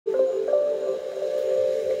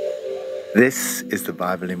This is the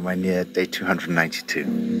Bible in 1 year, day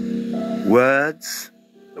 292. Words,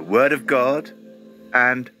 the Word of God,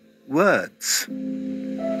 and words.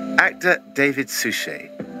 Actor David Suchet,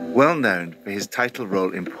 well known for his title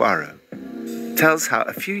role in Poirot, tells how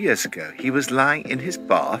a few years ago he was lying in his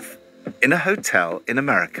bath in a hotel in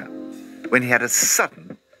America when he had a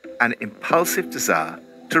sudden and impulsive desire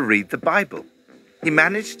to read the Bible. He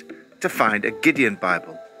managed to find a Gideon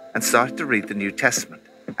Bible and started to read the New Testament.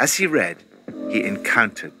 As he read, he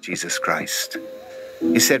encountered Jesus Christ.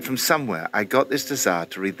 He said, "From somewhere, I got this desire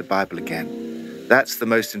to read the Bible again. That's the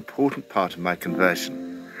most important part of my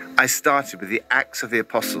conversion. I started with the Acts of the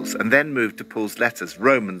Apostles and then moved to Paul's letters,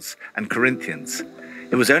 Romans and Corinthians.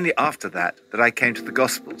 It was only after that I came to the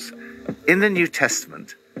Gospels. In the New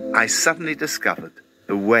Testament, I suddenly discovered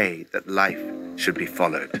the way that life should be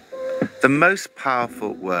followed." The most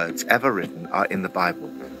powerful words ever written are in the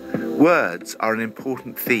Bible. Words are an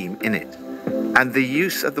important theme in it, and the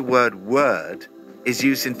use of the word word is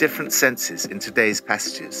used in different senses in today's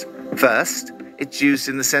passages. First, it's used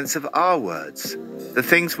in the sense of our words. The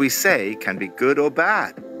things we say can be good or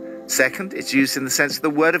bad. Second, it's used in the sense of the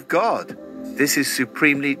Word of God. This is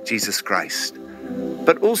supremely Jesus Christ,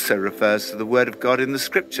 but also refers to the Word of God in the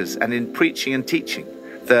Scriptures and in preaching and teaching.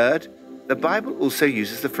 Third, the Bible also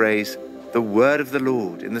uses the phrase, the word of the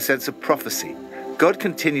Lord, in the sense of prophecy. God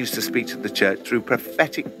continues to speak to the church through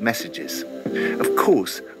prophetic messages. Of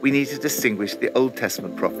course, we need to distinguish the Old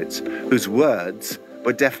Testament prophets, whose words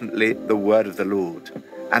were definitely the word of the Lord,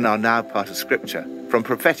 and are now part of Scripture, from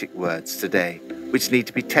prophetic words today, which need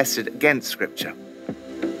to be tested against Scripture.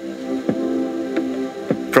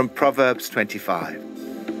 From Proverbs 25.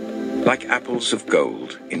 Like apples of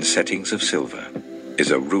gold in settings of silver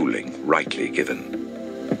is a ruling rightly given.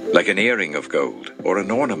 Like an earring of gold or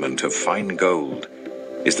an ornament of fine gold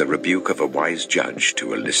is the rebuke of a wise judge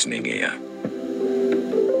to a listening ear.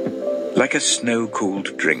 Like a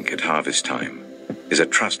snow-cooled drink at harvest time is a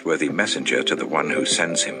trustworthy messenger to the one who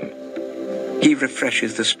sends him. He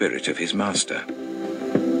refreshes the spirit of his master.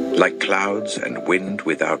 Like clouds and wind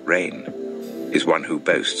without rain is one who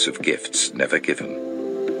boasts of gifts never given.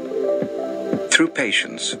 Through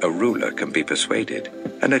patience, a ruler can be persuaded,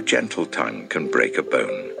 and a gentle tongue can break a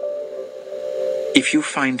bone. If you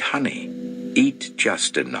find honey, eat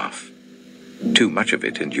just enough. Too much of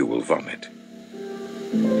it and you will vomit.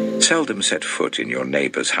 Seldom set foot in your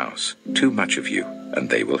neighbor's house. Too much of you, and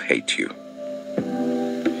they will hate you.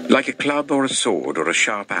 Like a club or a sword or a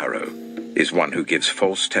sharp arrow is one who gives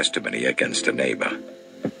false testimony against a neighbor.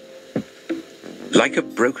 Like a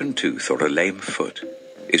broken tooth or a lame foot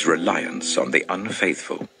is reliance on the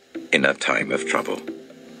unfaithful in a time of trouble.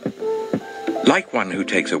 Like one who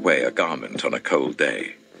takes away a garment on a cold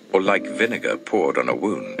day, or like vinegar poured on a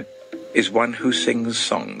wound, is one who sings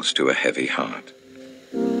songs to a heavy heart.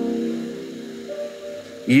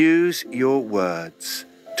 Use your words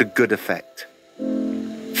to good effect.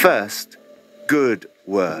 First, good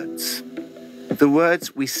words. The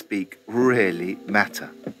words we speak really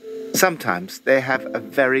matter. Sometimes they have a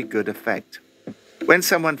very good effect. When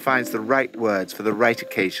someone finds the right words for the right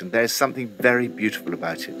occasion, there is something very beautiful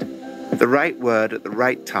about it. The right word at the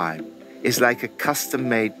right time is like a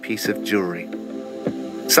custom-made piece of jewelry.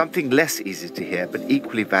 Something less easy to hear, but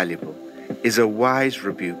equally valuable, is a wise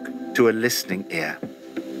rebuke to a listening ear.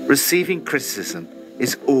 Receiving criticism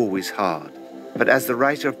is always hard, but as the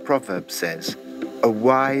writer of Proverbs says, a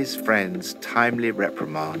wise friend's timely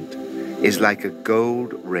reprimand is like a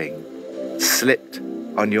gold ring slipped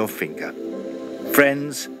on your finger.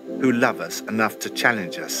 Friends who love us enough to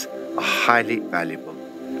challenge us are highly valuable.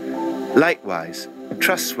 Likewise,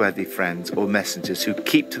 trustworthy friends or messengers who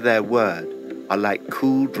keep to their word are like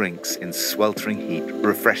cool drinks in sweltering heat,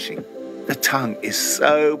 refreshing. The tongue is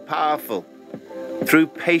so powerful. Through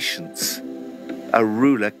patience, a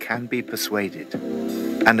ruler can be persuaded,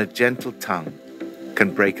 and a gentle tongue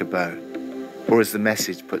can break a bone. Or as the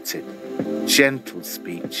Message puts it, gentle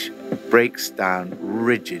speech breaks down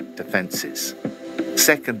rigid defenses.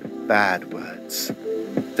 Second, bad words.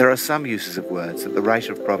 There are some uses of words that the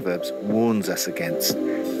writer of Proverbs warns us against.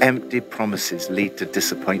 Empty promises lead to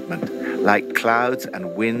disappointment. Like clouds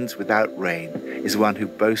and winds without rain is one who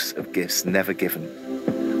boasts of gifts never given.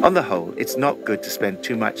 On the whole, it's not good to spend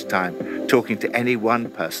too much time talking to any one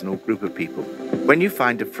person or group of people. When you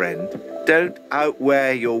find a friend, don't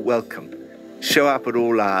outwear your welcome. Show up at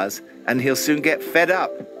all hours, and he'll soon get fed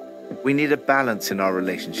up. We need a balance in our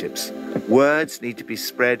relationships. Words need to be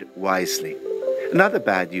spread wisely. Another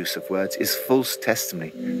bad use of words is false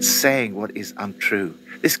testimony, saying what is untrue.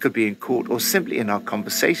 This could be in court or simply in our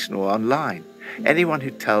conversation or online. Anyone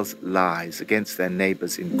who tells lies against their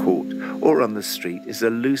neighbours in court or on the street is a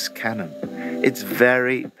loose cannon. It's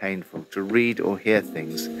very painful to read or hear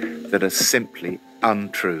things that are simply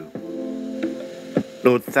untrue.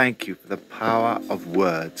 Lord, thank you for the power of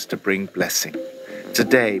words to bring blessing.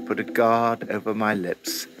 Today, put a guard over my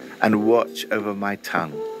lips and watch over my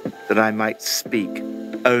tongue, that I might speak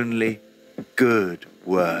only good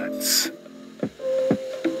words.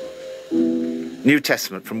 New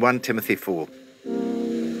Testament from 1 Timothy 4.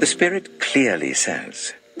 The Spirit clearly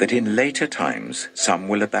says that in later times some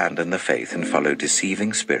will abandon the faith and follow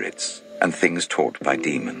deceiving spirits and things taught by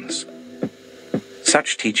demons.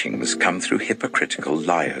 Such teachings come through hypocritical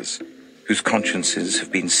liars, whose consciences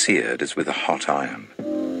have been seared as with a hot iron.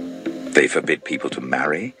 They forbid people to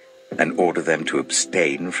marry and order them to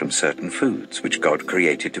abstain from certain foods which God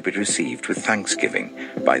created to be received with thanksgiving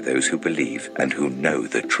by those who believe and who know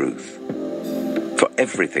the truth. For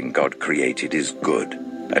everything God created is good,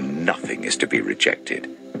 and nothing is to be rejected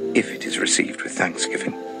if it is received with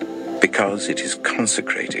thanksgiving, because it is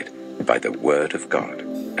consecrated by the word of God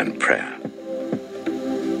and prayer.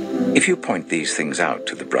 If you point these things out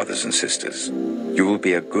to the brothers and sisters, you will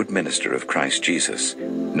be a good minister of Christ Jesus,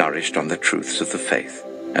 nourished on the truths of the faith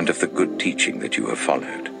and of the good teaching that you have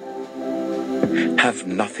followed. Have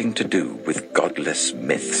nothing to do with godless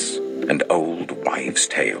myths and old wives'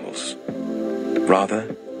 tales.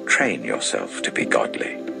 Rather, train yourself to be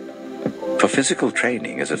godly. For physical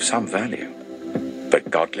training is of some value, but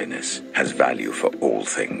godliness has value for all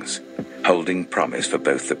things, holding promise for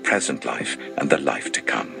both the present life and the life to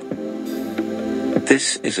come.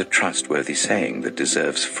 This is a trustworthy saying that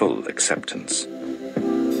deserves full acceptance.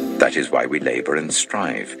 That is why we labor and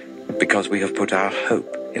strive, because we have put our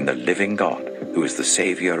hope in the living God, who is the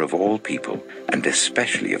Savior of all people, and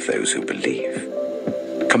especially of those who believe.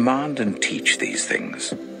 Command and teach these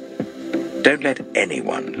things. Don't let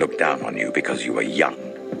anyone look down on you because you are young,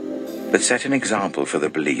 but set an example for the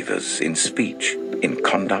believers in speech, in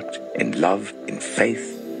conduct, in love, in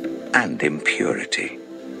faith, and in purity.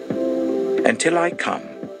 Until I come,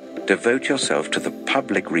 devote yourself to the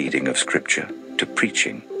public reading of Scripture, to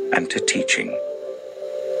preaching, and to teaching.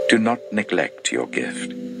 Do not neglect your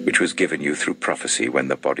gift, which was given you through prophecy when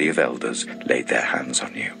the body of elders laid their hands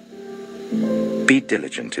on you. Be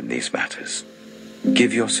diligent in these matters.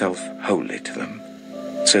 Give yourself wholly to them,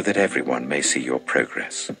 so that everyone may see your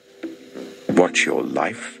progress. Watch your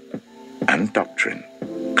life and doctrine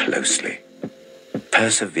closely.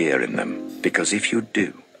 Persevere in them, because if you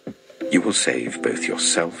do, you will save both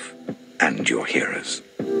yourself and your hearers.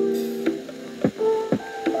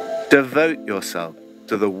 Devote yourself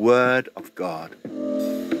to the Word of God.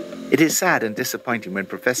 It is sad and disappointing when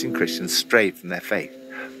professing Christians stray from their faith.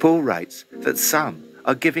 Paul writes that some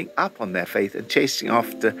are giving up on their faith and chasing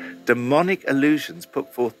after demonic illusions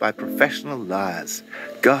put forth by professional liars.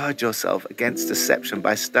 Guard yourself against deception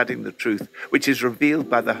by studying the truth, which is revealed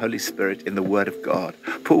by the Holy Spirit in the Word of God.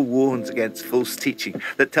 Paul warns against false teaching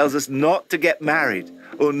that tells us not to get married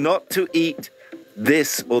or not to eat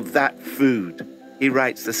this or that food. He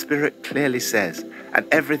writes, the Spirit clearly says, and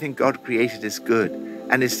everything God created is good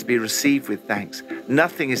and is to be received with thanks.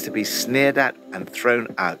 Nothing is to be sneered at and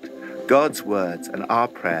thrown out. God's words and our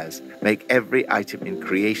prayers make every item in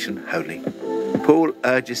creation holy. Paul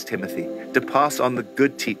urges Timothy to pass on the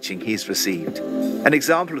good teaching he's received. An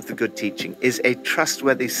example of the good teaching is a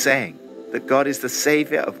trustworthy saying that God is the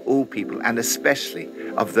Savior of all people and especially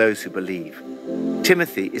of those who believe.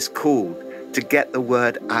 Timothy is called to get the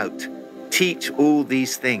word out. Teach all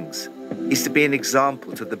these things. He's to be an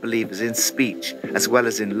example to the believers in speech, as well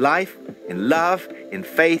as in life, in love, in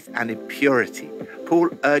faith, and in purity. Paul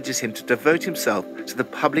urges him to devote himself to the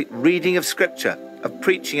public reading of Scripture, of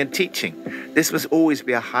preaching and teaching. This must always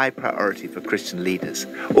be a high priority for Christian leaders.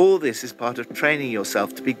 All this is part of training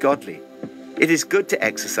yourself to be godly. It is good to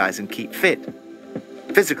exercise and keep fit.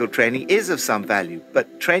 Physical training is of some value,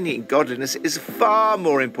 but training in godliness is far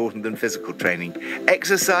more important than physical training.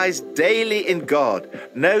 Exercise daily in God,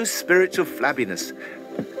 no spiritual flabbiness,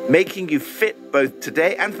 making you fit both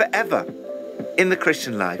today and forever. In the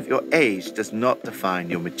Christian life, your age does not define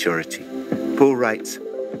your maturity. Paul writes,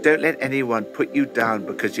 don't let anyone put you down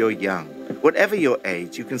because you're young. Whatever your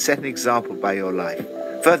age, you can set an example by your life.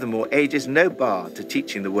 Furthermore, age is no bar to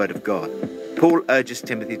teaching the Word of God. Paul urges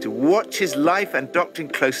Timothy to watch his life and doctrine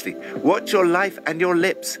closely. Watch your life and your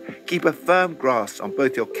lips. Keep a firm grasp on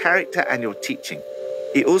both your character and your teaching.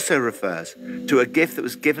 He also refers to a gift that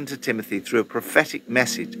was given to Timothy through a prophetic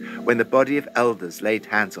message when the body of elders laid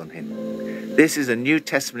hands on him. This is a New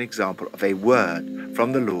Testament example of a word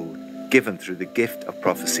from the Lord given through the gift of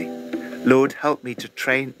prophecy. Lord, help me to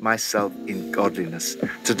train myself in godliness,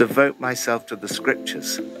 to devote myself to the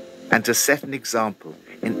scriptures, and to set an example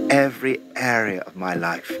in every area of my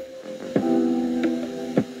life.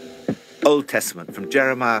 Old Testament, from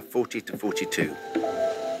Jeremiah 40 to 42.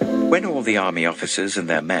 When all the army officers and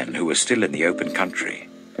their men who were still in the open country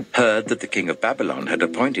heard that the king of Babylon had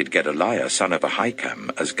appointed Gedaliah son of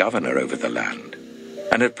Ahikam as governor over the land,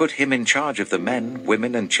 and had put him in charge of the men,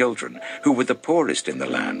 women, and children who were the poorest in the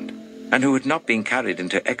land, and who had not been carried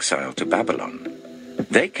into exile to Babylon,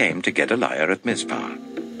 they came to Gedaliah at Mizpah,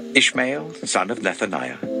 Ishmael son of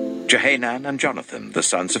Nethaniah, Johanan and Jonathan the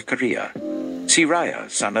sons of Kareah, Seraiah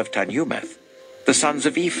son of Tanhumeth, the sons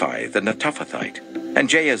of Ephi the Netophathite, and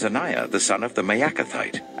Jaazaniah the son of the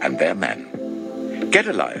Maacathite, and their men.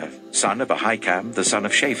 Gedaliah son of Ahikam the son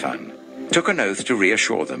of Shaphan took an oath to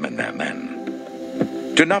reassure them and their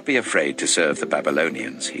men. "Do not be afraid to serve the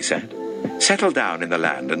Babylonians," he said. "Settle down in the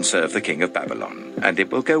land and serve the king of Babylon, and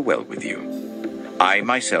it will go well with you. I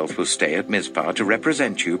myself will stay at Mizpah to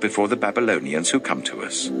represent you before the Babylonians who come to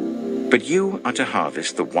us. But you are to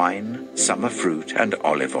harvest the wine, summer fruit, and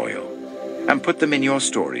olive oil, and put them in your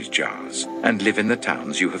storage jars, and live in the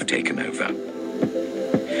towns you have taken over."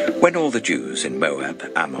 When all the Jews in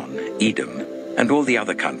Moab, Ammon, Edom, and all the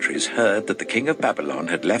other countries heard that the king of Babylon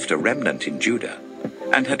had left a remnant in Judah,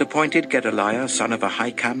 and had appointed Gedaliah son of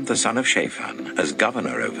Ahikam the son of Shaphan as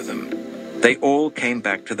governor over them, they all came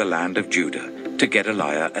back to the land of Judah to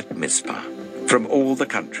Gedaliah at Mizpah, from all the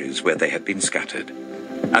countries where they had been scattered,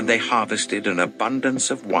 and they harvested an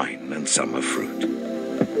abundance of wine and summer fruit.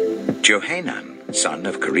 Johanan son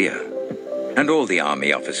of Kareah, and all the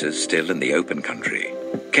army officers still in the open country,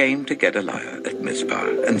 came to Gedaliah at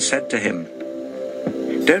Mizpah, and said to him,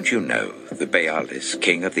 "Don't you know the Baalis,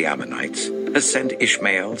 king of the Ammonites, has sent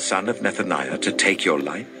Ishmael son of Nethaniah to take your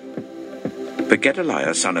life?" But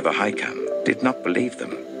Gedaliah son of Ahikam did not believe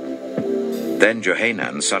them. Then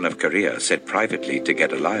Johanan son of Kareah said privately to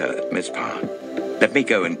Gedaliah at Mizpah, "Let me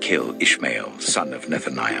go and kill Ishmael son of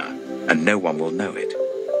Nethaniah, and no one will know it.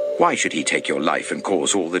 Why should he take your life and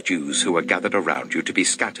cause all the Jews who are gathered around you to be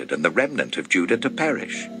scattered and the remnant of Judah to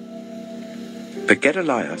perish?" But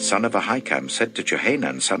Gedaliah son of Ahikam said to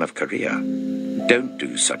Johanan son of Kareah, "Don't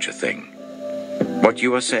do such a thing. What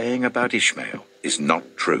you are saying about Ishmael is not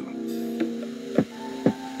true."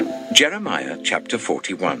 Jeremiah chapter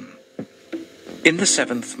 41. In the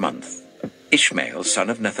 7th month, Ishmael son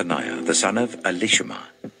of Nethaniah, the son of Elishama,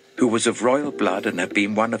 who was of royal blood and had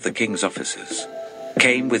been one of the king's officers,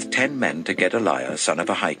 came with 10 men to Gedaliah son of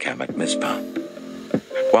Ahikam at Mizpah.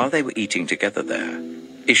 While they were eating together there,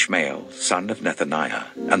 Ishmael son of Nethaniah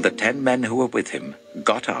and the 10 men who were with him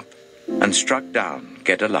got up and struck down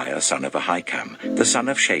Gedaliah son of Ahikam, the son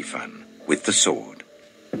of Shaphan, with the sword,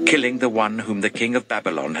 killing the one whom the king of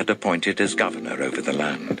Babylon had appointed as governor over the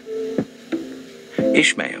land.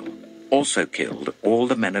 Ishmael also killed all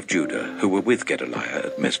the men of Judah who were with Gedaliah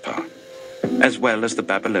at Mizpah, as well as the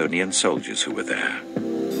Babylonian soldiers who were there.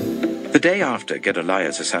 The day after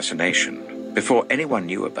Gedaliah's assassination, before anyone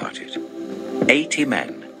knew about it, 80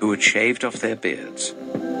 men who had shaved off their beards,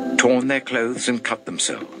 torn their clothes and cut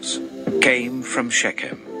themselves, came from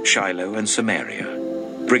Shechem, Shiloh, and Samaria,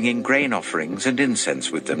 bringing grain offerings and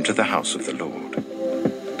incense with them to the house of the Lord.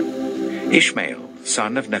 Ishmael,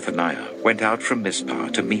 son of Nethaniah, went out from Mizpah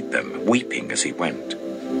to meet them, weeping as he went.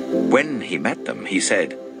 When he met them, he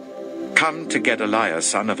said, "Come to Gedaliah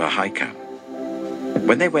son of Ahikam."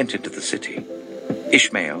 When they went into the city,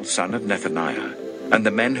 Ishmael son of Nethaniah and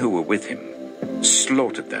the men who were with him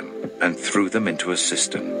slaughtered them and threw them into a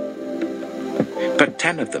cistern. But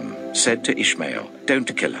 10 of them said to Ishmael,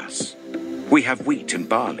 "Don't kill us. We have wheat and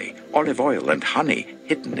barley, olive oil and honey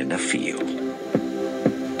hidden in a field."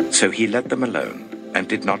 So he let them alone and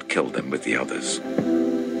did not kill them with the others.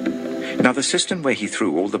 Now the cistern where he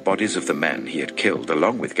threw all the bodies of the men he had killed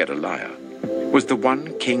along with Gedaliah was the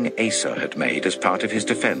one King Asa had made as part of his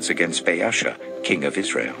defense against Baasha, king of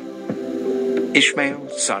Israel. Ishmael,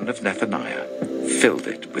 son of Nethaniah, filled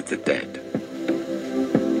it with the dead.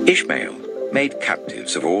 Ishmael made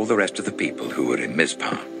captives of all the rest of the people who were in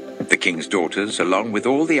Mizpah, the king's daughters along with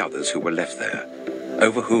all the others who were left there,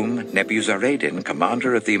 over whom Nebuzaradan,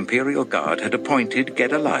 commander of the imperial guard, had appointed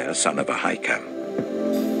Gedaliah son of Ahikam.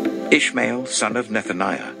 Ishmael, son of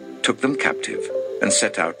Nethaniah, took them captive and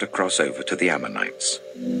set out to cross over to the Ammonites.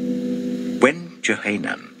 When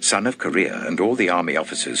Johanan, son of Kareah, and all the army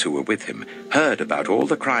officers who were with him heard about all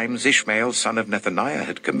the crimes Ishmael, son of Nethaniah,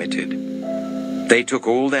 had committed, they took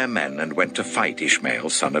all their men and went to fight Ishmael,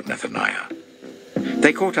 son of Nethaniah.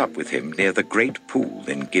 They caught up with him near the great pool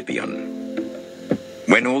in Gibeon.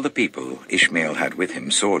 When all the people Ishmael had with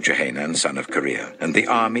him saw Johanan son of Kareah, and the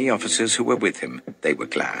army officers who were with him, they were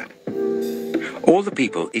glad. All the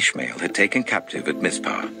people Ishmael had taken captive at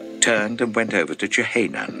Mizpah turned and went over to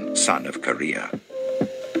Johanan son of Kareah.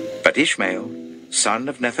 But Ishmael, son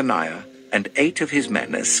of Nethaniah, and 8 of his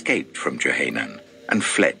men escaped from Johanan and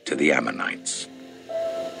fled to the Ammonites.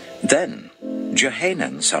 Then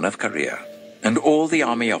Johanan son of Kareah and all the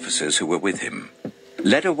army officers who were with him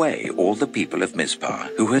led away all the people of Mizpah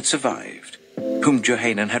who had survived, whom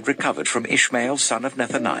Johanan had recovered from Ishmael son of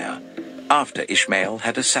Nethaniah, after Ishmael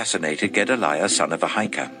had assassinated Gedaliah son of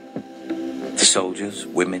Ahikam. The soldiers,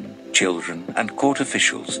 women, children, and court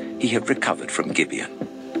officials he had recovered from Gibeon.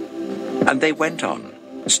 And they went on,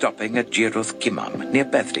 stopping at Jeruth-Kimmam near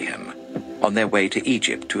Bethlehem, on their way to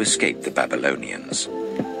Egypt to escape the Babylonians.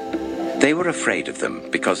 They were afraid of them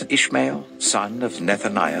because Ishmael son of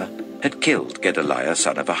Nethaniah had killed Gedaliah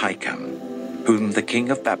son of Ahikam, whom the king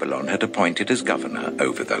of Babylon had appointed as governor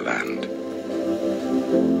over the land.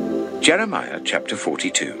 Jeremiah chapter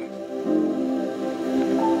 42.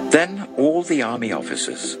 Then all the army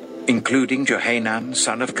officers, including Johanan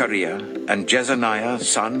son of Kareah and Jezaniah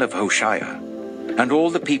son of Hoshaiah, and all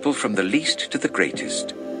the people from the least to the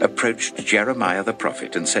greatest, approached Jeremiah the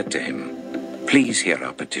prophet and said to him, "Please hear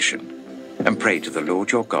our petition, and pray to the Lord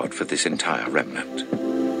your God for this entire remnant.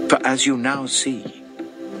 For as you now see,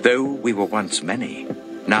 though we were once many,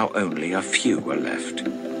 now only a few are left.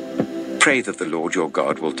 Pray that the Lord your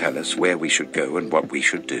God will tell us where we should go and what we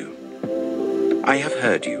should do." "I have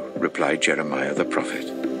heard you," replied Jeremiah the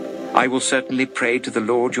prophet. "I will certainly pray to the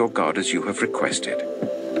Lord your God as you have requested.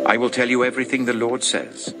 I will tell you everything the Lord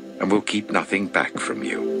says, and will keep nothing back from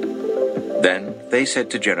you." Then they said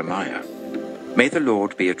to Jeremiah, "May the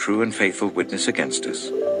Lord be a true and faithful witness against us,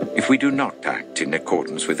 if we do not act in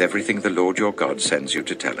accordance with everything the Lord your God sends you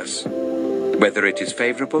to tell us. Whether it is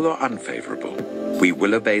favorable or unfavorable, we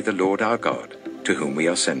will obey the Lord our God, to whom we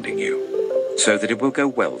are sending you, so that it will go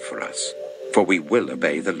well for us, for we will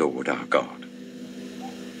obey the Lord our God."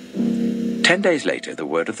 10 days later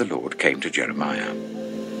the word of the Lord came to Jeremiah.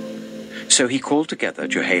 So he called together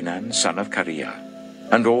Johanan son of Kareah,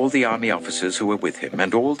 and all the army officers who were with him,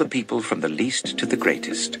 and all the people from the least to the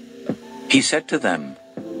greatest. He said to them,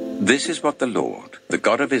 "This is what the Lord, the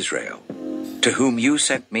God of Israel, to whom you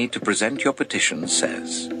sent me to present your petition,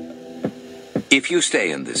 says. If you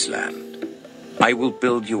stay in this land, I will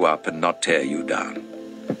build you up and not tear you down.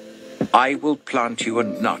 I will plant you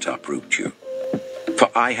and not uproot you, for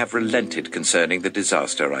I have relented concerning the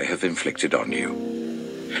disaster I have inflicted on you.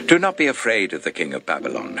 Do not be afraid of the king of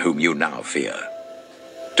Babylon, whom you now fear.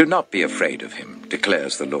 Do not be afraid of him,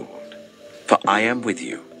 declares the Lord, for I am with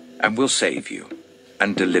you and will save you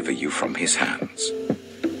and deliver you from his hands.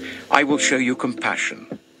 I will show you compassion,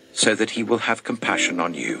 so that he will have compassion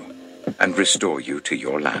on you and restore you to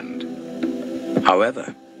your land.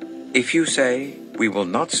 However, if you say, 'We will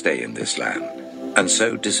not stay in this land,' and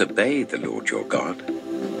so disobey the Lord your God,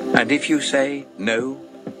 and if you say, 'No,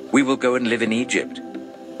 we will go and live in Egypt,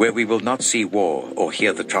 where we will not see war or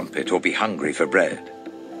hear the trumpet or be hungry for bread,'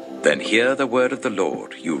 then hear the word of the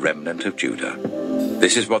Lord, you remnant of Judah.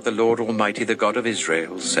 This is what the Lord Almighty, the God of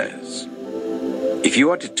Israel, says. If you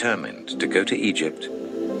are determined to go to Egypt,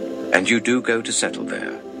 and you do go to settle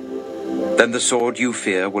there, then the sword you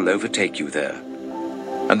fear will overtake you there,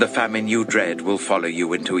 and the famine you dread will follow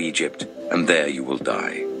you into Egypt, and there you will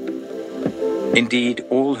die. Indeed,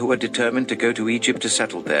 all who are determined to go to Egypt to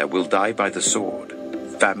settle there will die by the sword,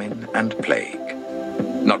 famine, and plague.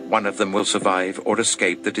 Not one of them will survive or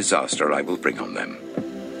escape the disaster I will bring on them.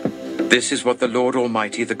 This is what the Lord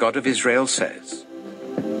Almighty, the God of Israel, says.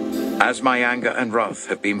 As my anger and wrath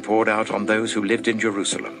have been poured out on those who lived in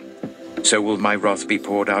Jerusalem, so will my wrath be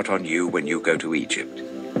poured out on you when you go to Egypt.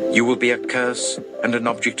 You will be a curse and an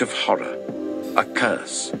object of horror, a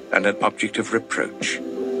curse and an object of reproach.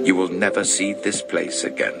 You will never see this place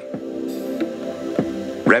again.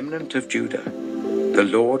 Remnant of Judah, the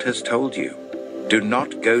Lord has told you, do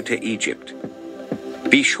not go to Egypt.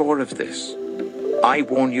 Be sure of this. I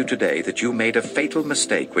warn you today that you made a fatal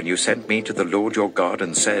mistake when you sent me to the Lord your God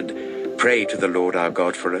and said, "Pray to the Lord our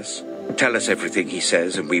God for us. Tell us everything he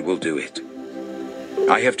says and we will do it."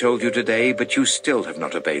 I have told you today, but you still have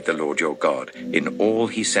not obeyed the Lord your God in all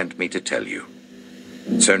he sent me to tell you.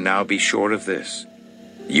 So now be sure of this.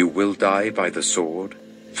 You will die by the sword,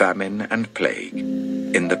 famine, and plague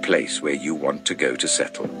in the place where you want to go to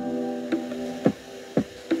settle.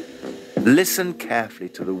 Listen carefully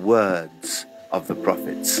to the words of the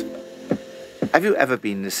prophets. Have you ever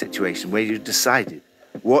been in a situation where you decided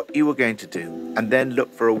what you were going to do, and then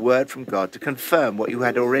look for a word from God to confirm what you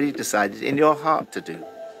had already decided in your heart to do.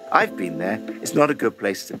 I've been there. It's not a good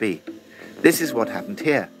place to be. This is what happened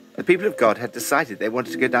here. The people of God had decided they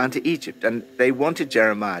wanted to go down to Egypt, and they wanted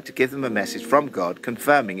Jeremiah to give them a message from God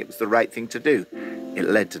confirming it was the right thing to do. It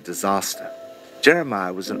led to disaster.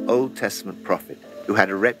 Jeremiah was an Old Testament prophet who had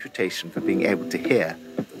a reputation for being able to hear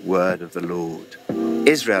the word of the Lord.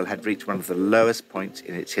 Israel had reached one of the lowest points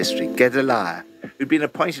in its history. Gedaliah, who'd been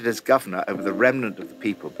appointed as governor over the remnant of the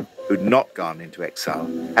people who'd not gone into exile,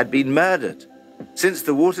 had been murdered. Since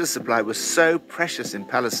the water supply was so precious in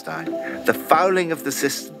Palestine, the fouling of the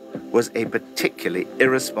cistern was a particularly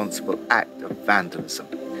irresponsible act of vandalism.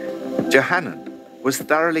 Johanan was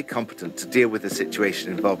thoroughly competent to deal with a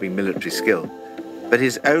situation involving military skill, but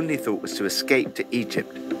his only thought was to escape to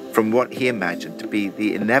Egypt from what he imagined to be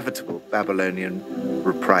the inevitable Babylonian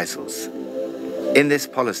reprisals. In this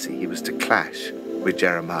policy, he was to clash with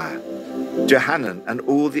Jeremiah. Johanan and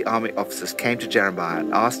all the army officers came to Jeremiah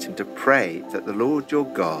and asked him to pray that the Lord your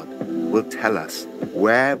God will tell us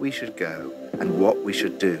where we should go and what we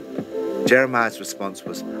should do. Jeremiah's response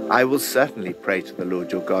was, I will certainly pray to the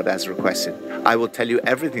Lord your God as requested. I will tell you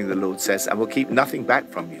everything the Lord says and will keep nothing back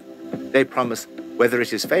from you. They promise, whether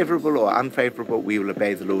it is favorable or unfavorable, we will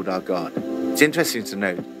obey the Lord our God. It's interesting to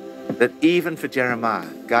note that even for Jeremiah,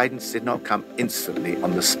 guidance did not come instantly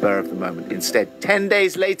on the spur of the moment. Instead, 10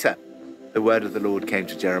 days later, the word of the Lord came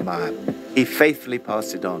to Jeremiah. He faithfully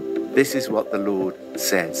passed it on. This is what the Lord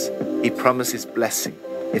says. He promises blessing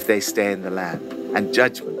if they stay in the land, and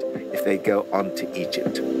judgment if they go on to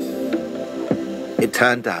Egypt. It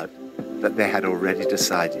turned out that they had already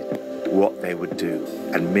decided what they would do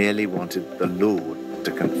and merely wanted the Lord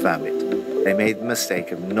to confirm it. They made the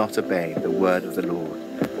mistake of not obeying the word of the Lord.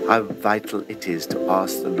 How vital it is to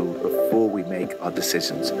ask the Lord before we make our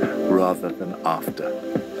decisions rather than after.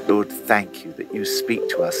 Lord, thank you that you speak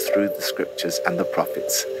to us through the scriptures and the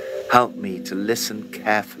prophets. Help me to listen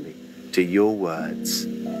carefully to your words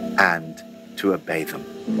and to obey them.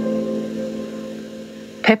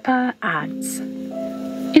 Pippa adds,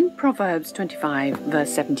 in Proverbs 25,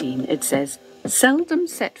 verse 17, it says, seldom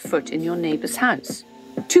set foot in your neighbour's house.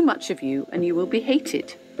 Too much of you and you will be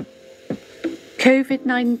hated.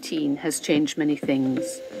 COVID-19 has changed many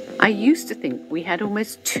things. I used to think we had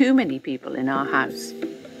almost too many people in our house.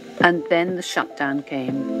 And then the shutdown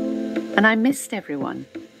came, and I missed everyone.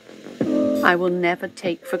 I will never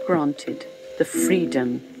take for granted the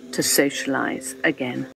freedom to socialise again.